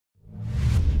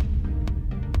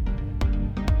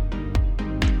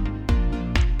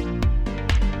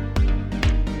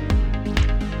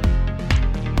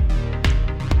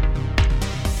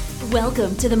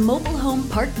Welcome to the Mobile Home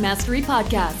Park Mastery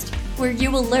Podcast, where you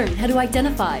will learn how to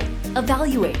identify,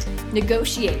 evaluate,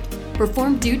 negotiate,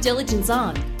 perform due diligence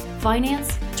on,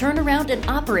 finance, turn around, and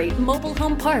operate mobile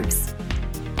home parks.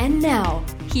 And now,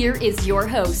 here is your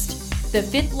host, the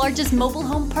fifth largest mobile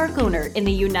home park owner in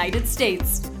the United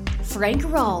States, Frank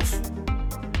Rolfe.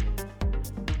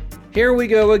 Here we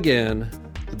go again.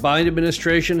 The Biden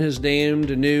administration has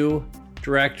named a new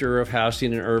Director of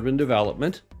Housing and Urban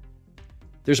Development.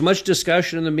 There's much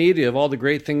discussion in the media of all the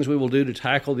great things we will do to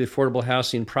tackle the affordable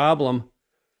housing problem,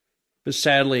 but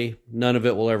sadly, none of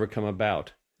it will ever come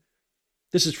about.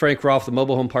 This is Frank Rolfe, the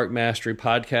Mobile Home Park Mastery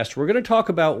Podcast. We're going to talk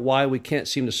about why we can't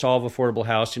seem to solve affordable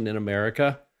housing in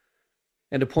America,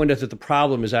 and to point out that the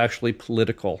problem is actually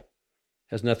political.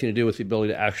 It has nothing to do with the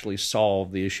ability to actually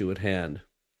solve the issue at hand.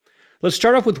 Let's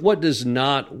start off with what does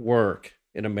not work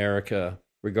in America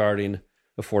regarding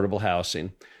affordable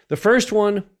housing. The first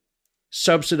one,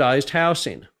 subsidized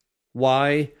housing.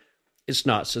 Why? It's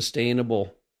not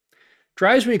sustainable.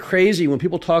 Drives me crazy when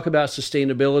people talk about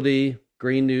sustainability,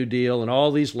 Green New Deal, and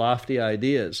all these lofty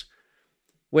ideas,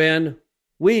 when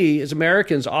we as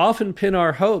Americans often pin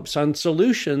our hopes on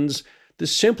solutions that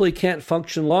simply can't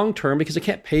function long-term because they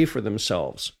can't pay for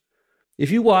themselves. If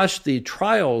you watched the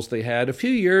trials they had a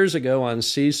few years ago on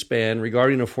C-SPAN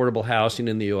regarding affordable housing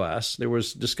in the U.S., there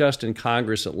was discussed in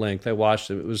Congress at length. I watched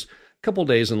it. It was a couple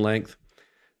days in length.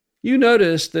 You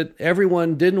noticed that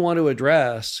everyone didn't want to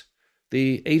address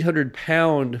the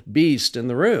 800-pound beast in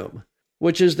the room,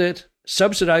 which is that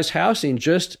subsidized housing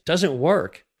just doesn't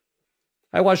work.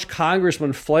 I watched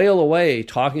congressmen flail away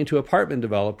talking to apartment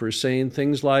developers saying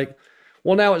things like,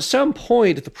 well, now at some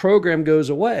point, if the program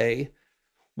goes away,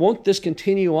 won't this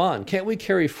continue on? Can't we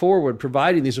carry forward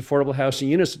providing these affordable housing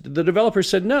units? The developer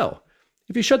said, no.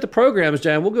 If you shut the programs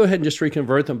down, we'll go ahead and just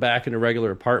reconvert them back into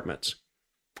regular apartments.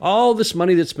 All this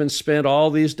money that's been spent all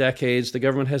these decades, the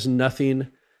government has nothing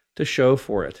to show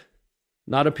for it.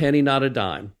 Not a penny, not a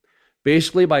dime.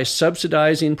 Basically, by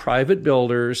subsidizing private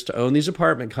builders to own these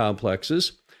apartment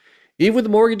complexes, even with the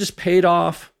mortgages paid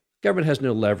off, government has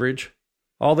no leverage.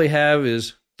 All they have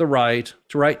is the right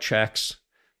to write checks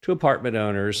to apartment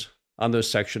owners on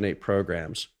those Section 8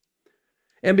 programs.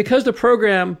 And because the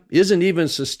program isn't even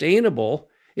sustainable,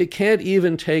 it can't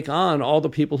even take on all the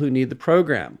people who need the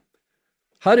program.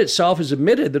 HUD itself has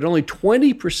admitted that only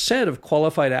 20% of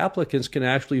qualified applicants can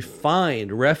actually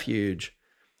find refuge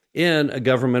in a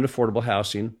government affordable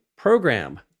housing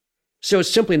program. So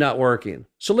it's simply not working.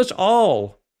 So let's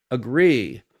all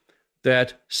agree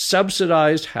that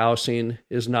subsidized housing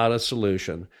is not a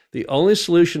solution. The only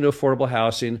solution to affordable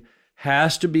housing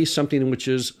has to be something which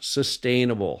is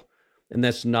sustainable, and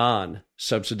that's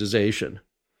non-subsidization.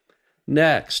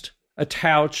 Next,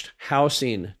 attached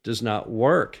housing does not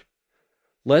work.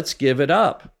 Let's give it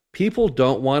up. People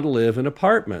don't want to live in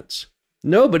apartments.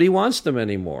 Nobody wants them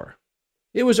anymore.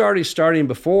 It was already starting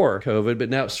before COVID,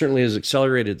 but now it certainly has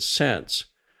accelerated since.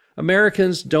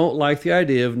 Americans don't like the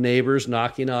idea of neighbors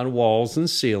knocking on walls and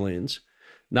ceilings,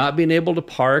 not being able to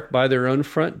park by their own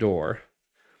front door,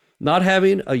 not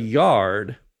having a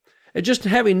yard, and just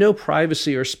having no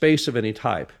privacy or space of any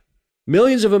type.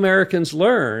 Millions of Americans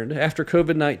learned after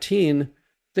COVID-19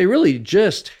 they really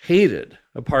just hated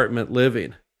apartment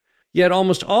living. Yet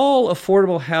almost all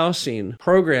affordable housing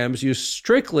programs use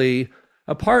strictly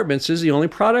apartments as the only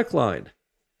product line.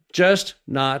 Just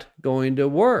not going to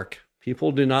work.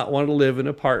 People do not want to live in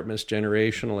apartments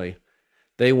generationally.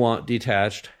 They want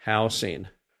detached housing.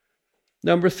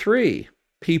 Number 3,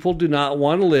 people do not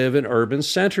want to live in urban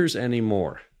centers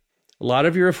anymore. A lot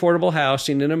of your affordable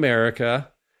housing in America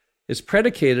is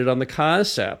predicated on the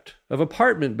concept of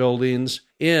apartment buildings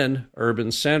in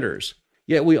urban centers.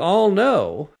 Yet we all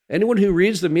know, anyone who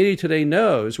reads the media today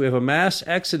knows, we have a mass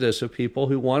exodus of people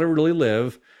who want to really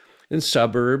live in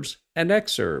suburbs and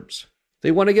exurbs.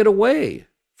 They want to get away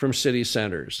from city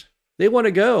centers. They want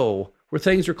to go where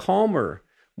things are calmer,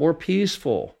 more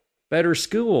peaceful, better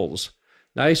schools,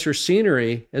 nicer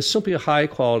scenery, and simply a high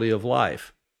quality of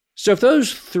life. So if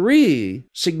those 3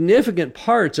 significant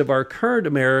parts of our current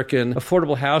American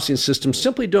affordable housing system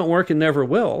simply don't work and never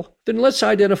will, then let's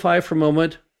identify for a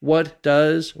moment what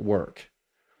does work.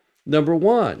 Number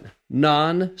 1,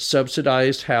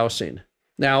 non-subsidized housing.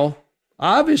 Now,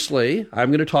 obviously, I'm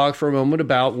going to talk for a moment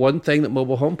about one thing that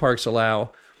mobile home parks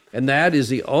allow, and that is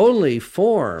the only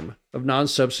form of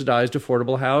non-subsidized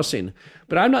affordable housing.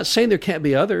 But I'm not saying there can't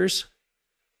be others.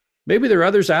 Maybe there are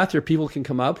others out there people can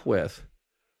come up with.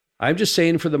 I'm just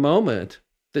saying for the moment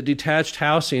that detached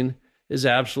housing is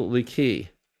absolutely key.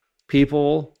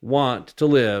 People want to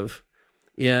live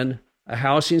in a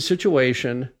housing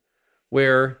situation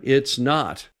where it's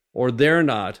not or they're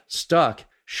not stuck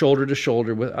shoulder to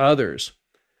shoulder with others.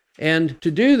 And to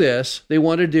do this, they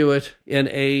want to do it in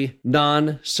a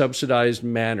non-subsidized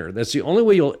manner. That's the only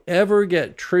way you'll ever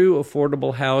get true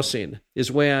affordable housing,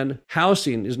 is when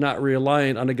housing is not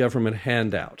relying on a government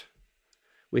handout.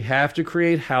 We have to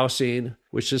create housing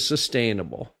which is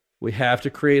sustainable. We have to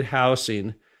create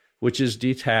housing which is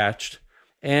detached.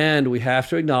 And we have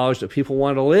to acknowledge that people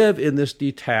want to live in this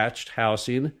detached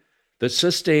housing that's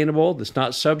sustainable, that's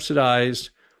not subsidized,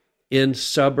 in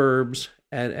suburbs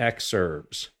and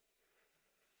exurbs.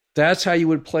 That's how you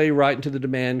would play right into the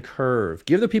demand curve.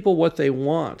 Give the people what they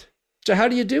want. So how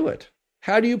do you do it?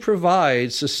 How do you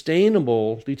provide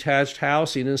sustainable detached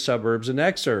housing in suburbs and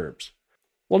exurbs?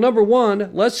 Well, number one,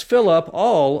 let's fill up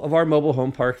all of our mobile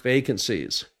home park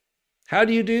vacancies. How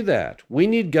do you do that? We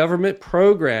need government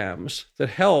programs that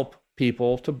help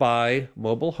people to buy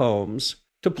mobile homes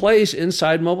to place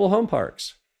inside mobile home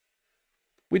parks.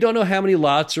 We don't know how many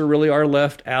lots are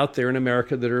left out there in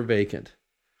America that are vacant.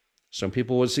 Some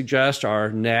people would suggest our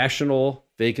national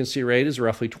vacancy rate is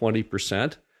roughly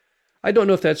 20%. I don't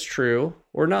know if that's true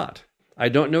or not. I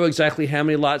don't know exactly how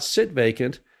many lots sit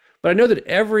vacant, but I know that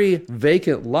every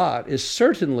vacant lot is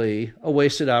certainly a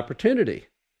wasted opportunity.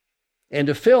 And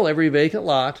to fill every vacant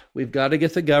lot, we've got to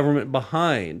get the government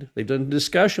behind. They've done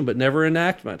discussion, but never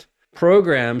enactment.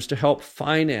 Programs to help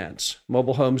finance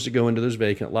mobile homes to go into those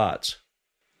vacant lots.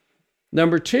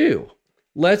 Number two,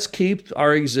 let's keep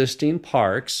our existing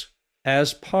parks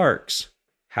as parks.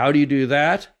 How do you do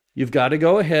that? You've got to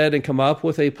go ahead and come up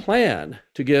with a plan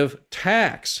to give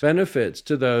tax benefits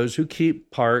to those who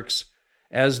keep parks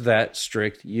as that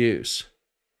strict use.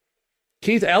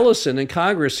 Keith Ellison in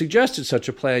Congress suggested such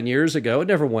a plan years ago. It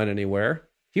never went anywhere.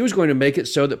 He was going to make it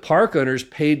so that park owners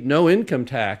paid no income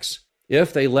tax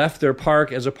if they left their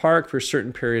park as a park for a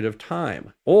certain period of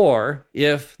time, or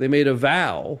if they made a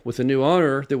vow with a new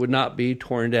owner that would not be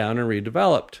torn down and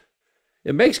redeveloped.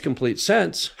 It makes complete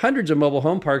sense. Hundreds of mobile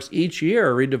home parks each year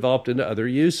are redeveloped into other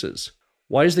uses.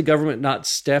 Why does the government not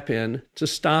step in to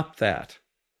stop that?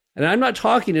 And I'm not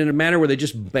talking in a manner where they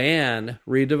just ban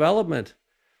redevelopment.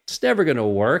 It's never going to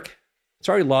work. It's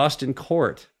already lost in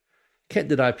court. Can't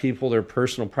deny people their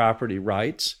personal property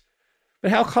rights.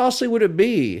 But how costly would it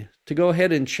be to go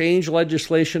ahead and change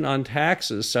legislation on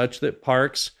taxes such that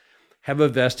parks have a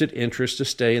vested interest to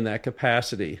stay in that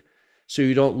capacity so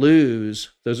you don't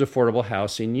lose those affordable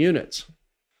housing units?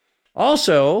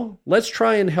 Also, let's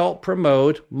try and help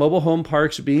promote mobile home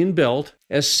parks being built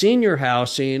as senior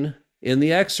housing in the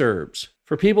exurbs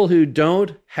for people who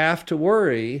don't have to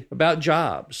worry about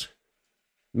jobs.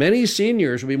 Many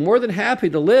seniors would be more than happy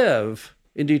to live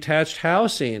in detached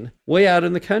housing way out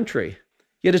in the country.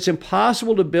 Yet it's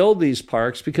impossible to build these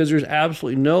parks because there's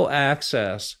absolutely no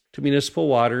access to municipal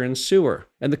water and sewer.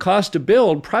 And the cost to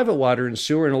build private water and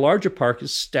sewer in a larger park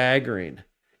is staggering.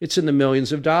 It's in the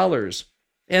millions of dollars.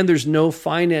 And there's no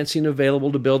financing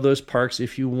available to build those parks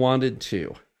if you wanted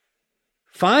to.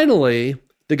 Finally,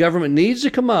 the government needs to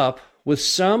come up with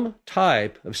some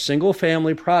type of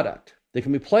single-family product that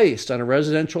can be placed on a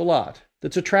residential lot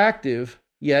that's attractive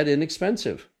yet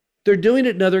inexpensive. They're doing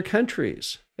it in other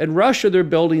countries. In Russia, they're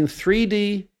building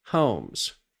 3D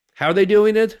homes. How are they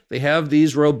doing it? They have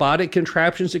these robotic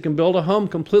contraptions that can build a home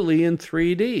completely in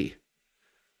 3D.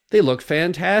 They look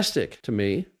fantastic to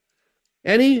me.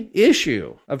 Any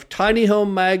issue of Tiny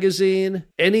Home Magazine,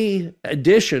 any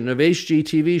edition of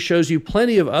HGTV shows you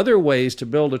plenty of other ways to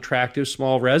build attractive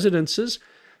small residences,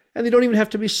 and they don't even have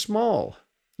to be small.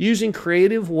 Using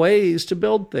creative ways to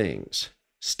build things.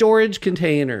 Storage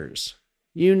containers,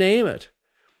 you name it.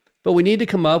 But we need to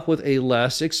come up with a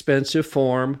less expensive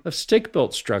form of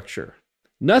stick-built structure.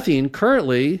 Nothing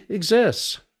currently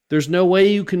exists. There's no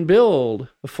way you can build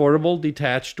affordable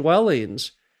detached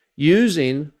dwellings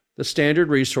using the standard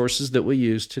resources that we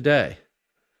use today.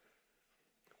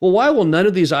 Well, why will none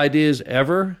of these ideas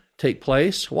ever take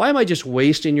place? Why am I just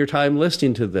wasting your time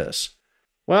listening to this?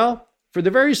 Well, for the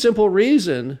very simple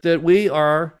reason that we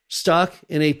are stuck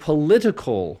in a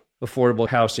political affordable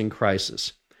housing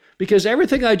crisis. Because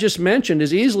everything I just mentioned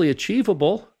is easily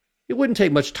achievable. It wouldn't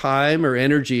take much time or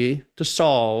energy to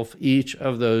solve each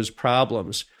of those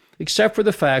problems, except for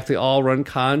the fact they all run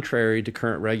contrary to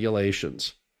current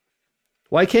regulations.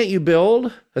 Why can't you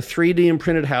build a 3D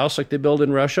imprinted house like they build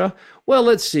in Russia? Well,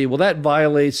 let's see. Well, that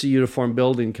violates the Uniform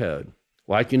Building Code.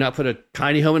 Why can you not put a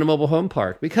tiny home in a mobile home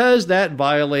park? Because that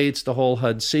violates the whole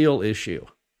HUD seal issue.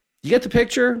 You get the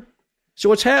picture? So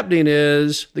what's happening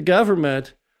is the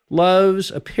government loves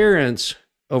appearance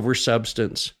over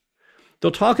substance.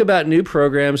 They'll talk about new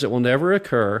programs that will never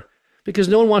occur because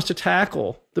no one wants to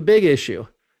tackle the big issue,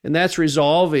 and that's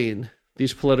resolving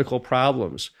these political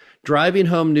problems, driving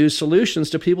home new solutions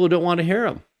to people who don't want to hear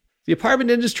them. The apartment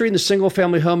industry and the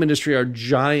single-family home industry are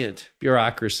giant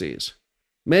bureaucracies.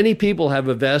 Many people have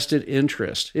a vested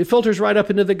interest. It filters right up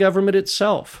into the government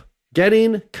itself.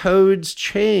 Getting codes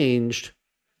changed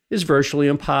is virtually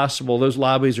impossible. Those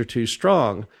lobbies are too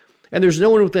strong, and there's no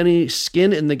one with any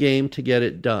skin in the game to get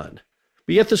it done.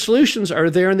 But yet the solutions are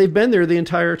there, and they've been there the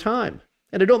entire time.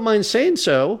 And I don't mind saying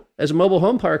so as a mobile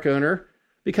home park owner,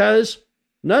 because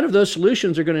none of those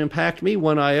solutions are going to impact me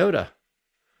one iota.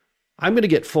 I'm going to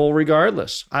get full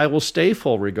regardless. I will stay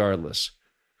full regardless,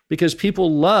 because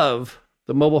people love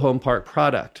the mobile home park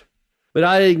product. But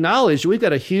I acknowledge we've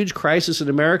got a huge crisis in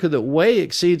America that way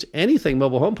exceeds anything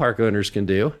mobile home park owners can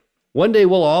do. One day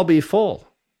we'll all be full.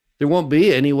 There won't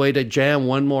be any way to jam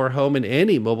one more home in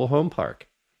any mobile home park.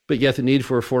 But yet the need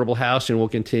for affordable housing will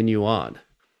continue on.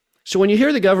 So when you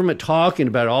hear the government talking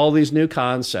about all these new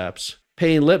concepts,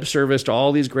 paying lip service to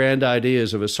all these grand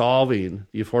ideas of solving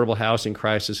the affordable housing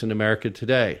crisis in America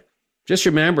today, just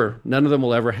remember, none of them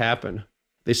will ever happen.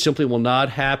 They simply will not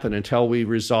happen until we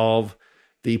resolve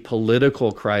the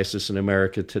political crisis in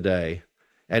America today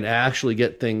and actually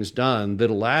get things done that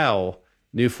allow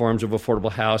new forms of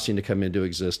affordable housing to come into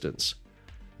existence.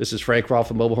 This is Frank Rolfe,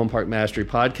 the Mobile Home Park Mastery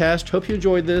Podcast. Hope you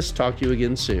enjoyed this. Talk to you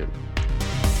again soon.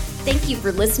 Thank you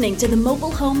for listening to the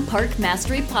Mobile Home Park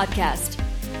Mastery Podcast.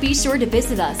 Be sure to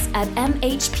visit us at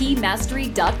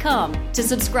mhpmastery.com to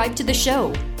subscribe to the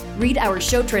show, read our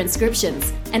show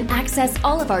transcriptions, and access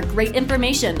all of our great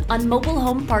information on mobile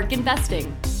home park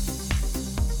investing.